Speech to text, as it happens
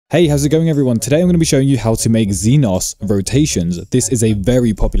Hey, how's it going everyone? Today I'm going to be showing you how to make Xenoz rotations. This is a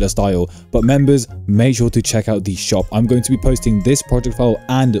very popular style, but members, make sure to check out the shop. I'm going to be posting this project file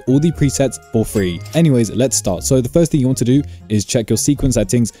and all the presets for free. Anyways, let's start. So the first thing you want to do is check your sequence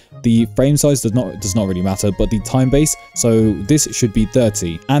settings. The frame size does not really matter, but the time base, so this should be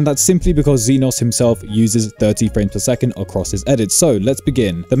 30. And that's simply because Xenoz himself uses 30 frames per second across his edits. So let's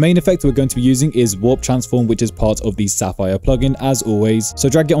begin. The main effect we're going to be using is warp transform, which is part of the Sapphire plugin as always. So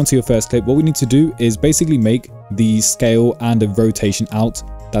drag it onto your first clip. What we need to do is basically make the scale and the rotation out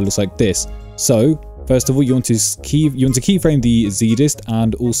that looks like this. So first of all, you want to keyframe the Z-dist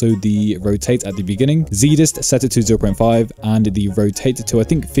and also the rotate at the beginning. Z-dist, set it to 0.5 and the rotate to I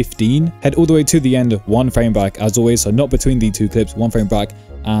think 15. Head all the way to the end, 1 frame back as always, so not between the two clips, 1 frame back,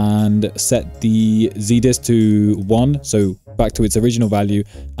 and set the Z-dist to 1, so back to its original value,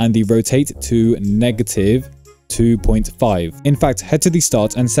 and the rotate to negative 2.5. In fact, head to the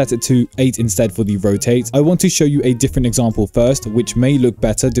start and set it to 8 instead for the rotate. I want to show you a different example first, which may look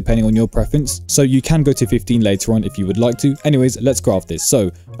better depending on your preference. So you can go to 15 later on if you would like to. Anyways, let's graph this. So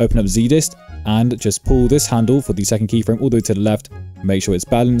open up Z-dist and just pull this handle for the second keyframe all the way to the left. Make sure it's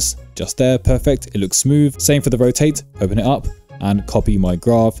balanced, just there, perfect. It looks smooth. Same for the rotate. Open it up and copy my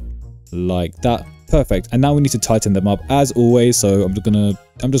graph like that. Perfect. And now we need to tighten them up as always. So I'm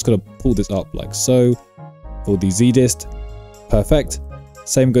just gonna pull this up like so. For the Z-dist, perfect.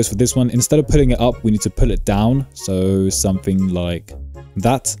 Same goes for this one. Instead of putting it up, we need to pull it down, so something like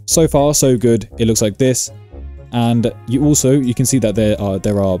that. So far so good. It looks like this, and you can see that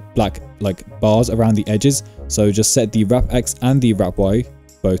there are black like bars around the edges, so just set the wrap X and the wrap Y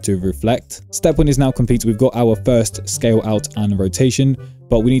both to reflect. Step 1 is now complete. We've got our first scale out and rotation,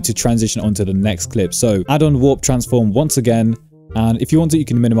 but we need to transition onto the next clip. So add on warp transform once again, and if you want to, you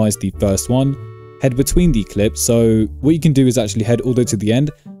can minimize the first one. Head between the clips. So what you can do is actually head all the way to the end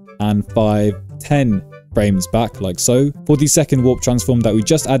and 5-10 frames back like so. For the second warp transform that we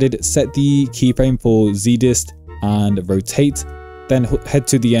just added, set the keyframe for Z-dist and rotate, then head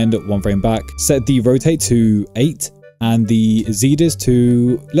to the end 1 frame back, set the rotate to 8 and the Z-dist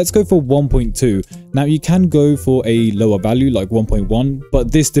to, let's go for 1.2. Now you can go for a lower value like 1.1,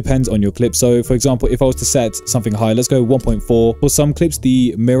 but this depends on your clip. So for example, if I was to set something higher, let's go 1.4. For some clips,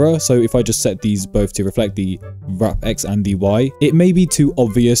 the mirror, so if I just set these both to reflect the wrap X and the Y, it may be too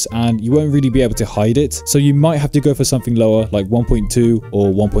obvious and you won't really be able to hide it. So you might have to go for something lower like 1.2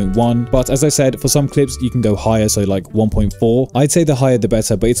 or 1.1. But as I said, for some clips, you can go higher, so like 1.4. I'd say the higher the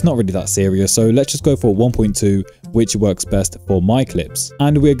better, but it's not really that serious. So let's just go for 1.2, which works best for my clips.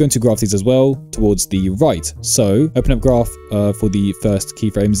 And we're going to graph these as well towards the right. So open up graph for the first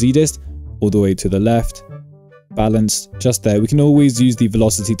keyframe Z-dist all the way to the left, balanced just there. We can always use the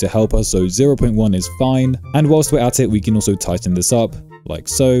velocity to help us, so 0.1 is fine. And whilst we're at it, we can also tighten this up like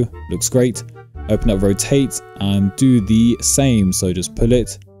so. Looks great. Open up rotate and do the same, so just pull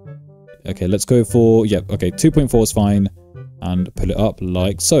it. Okay, let's go for 2.4 is fine, and pull it up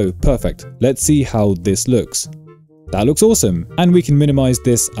like so. Perfect. Let's see how this looks. That looks awesome. And we can minimize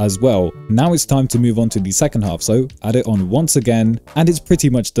this as well. Now it's time to move on to the second half. So add it on once again, and it's pretty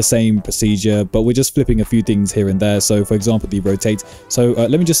much the same procedure, but we're just flipping a few things here and there. So for example, the rotate. So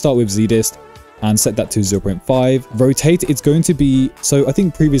let me just start with Z-dist and set that to 0.5. Rotate, it's going to be, so I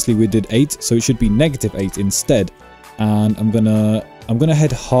think previously we did 8, so it should be -8 instead. And I'm gonna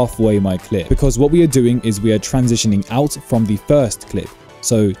head halfway my clip, because what we are doing is we are transitioning out from the first clip.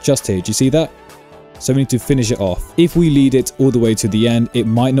 So just here, do you see that? So we need to finish it off. If we lead it all the way to the end, it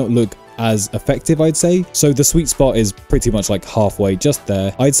might not look as effective, I'd say. So the sweet spot is pretty much like halfway, just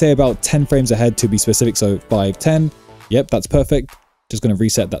there. I'd say about 10 frames ahead to be specific, so 5-10. Yep, that's perfect. Just gonna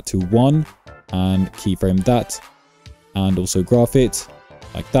reset that to 1 and keyframe that, and also graph it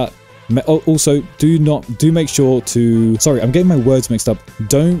like that. Also, do make sure to, sorry, I'm getting my words mixed up.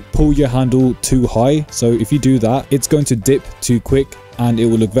 Don't pull your handle too high. So if you do that, it's going to dip too quick and it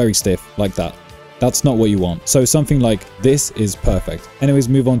will look very stiff like that. That's not what you want. So something like this is perfect. Anyways,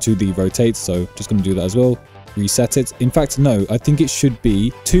 move on to the rotate. So just going to do that as well. Reset it. In fact, no, I think it should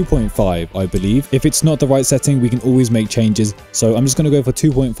be 2.5, I believe. If it's not the right setting, we can always make changes. So I'm just going to go for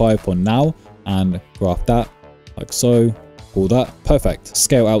 2.5 for now and graph that like so. All that, perfect.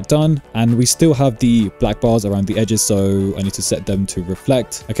 Scale out done, and we still have the black bars around the edges, so I need to set them to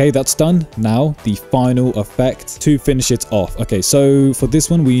reflect. Okay, that's done. Now the final effect to finish it off. Okay, so for this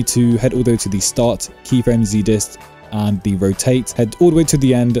one we need to head all the way to the start, keyframe Z-dist and the rotate, head all the way to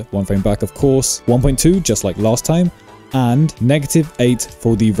the end, 1 frame back of course, 1.2 just like last time, and -8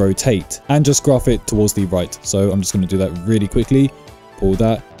 for the rotate, and just graph it towards the right. So I'm just going to do that really quickly. Pull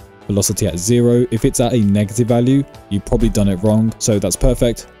that. velocity at 0. If it's at a negative value, you've probably done it wrong. So that's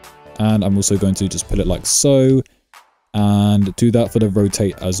perfect. And I'm also going to just put it like so. And do that for the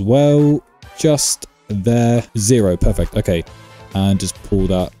rotate as well. Just there. 0. Perfect. Okay. And just pull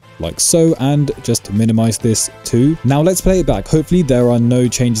that like so, and just minimize this too. Now let's play it back. Hopefully there are no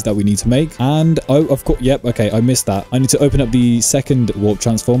changes that we need to make. And oh, of course, yep, okay, I missed that. I need to open up the second warp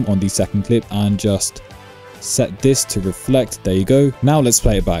transform on the second clip and just set this to reflect. There you go. Now let's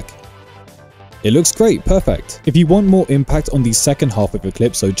play it back. It looks great. Perfect. If you want more impact on the second half of your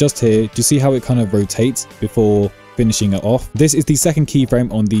clip, so just here, do you see how it kind of rotates before finishing it off? This is the second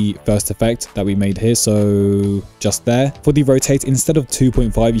keyframe on the first effect that we made here, so just there. For the rotate, instead of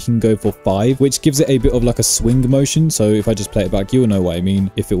 2.5, you can go for 5, which gives it a bit of like a swing motion. So if I just play it back, you'll know what I mean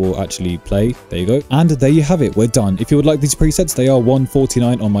if it will actually play. There you go. And there you have it. We're done. If you would like these presets, they are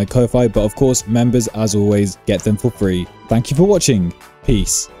 $149 on my Ko-Fi, but of course, members, as always, get them for free. Thank you for watching.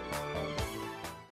 Peace.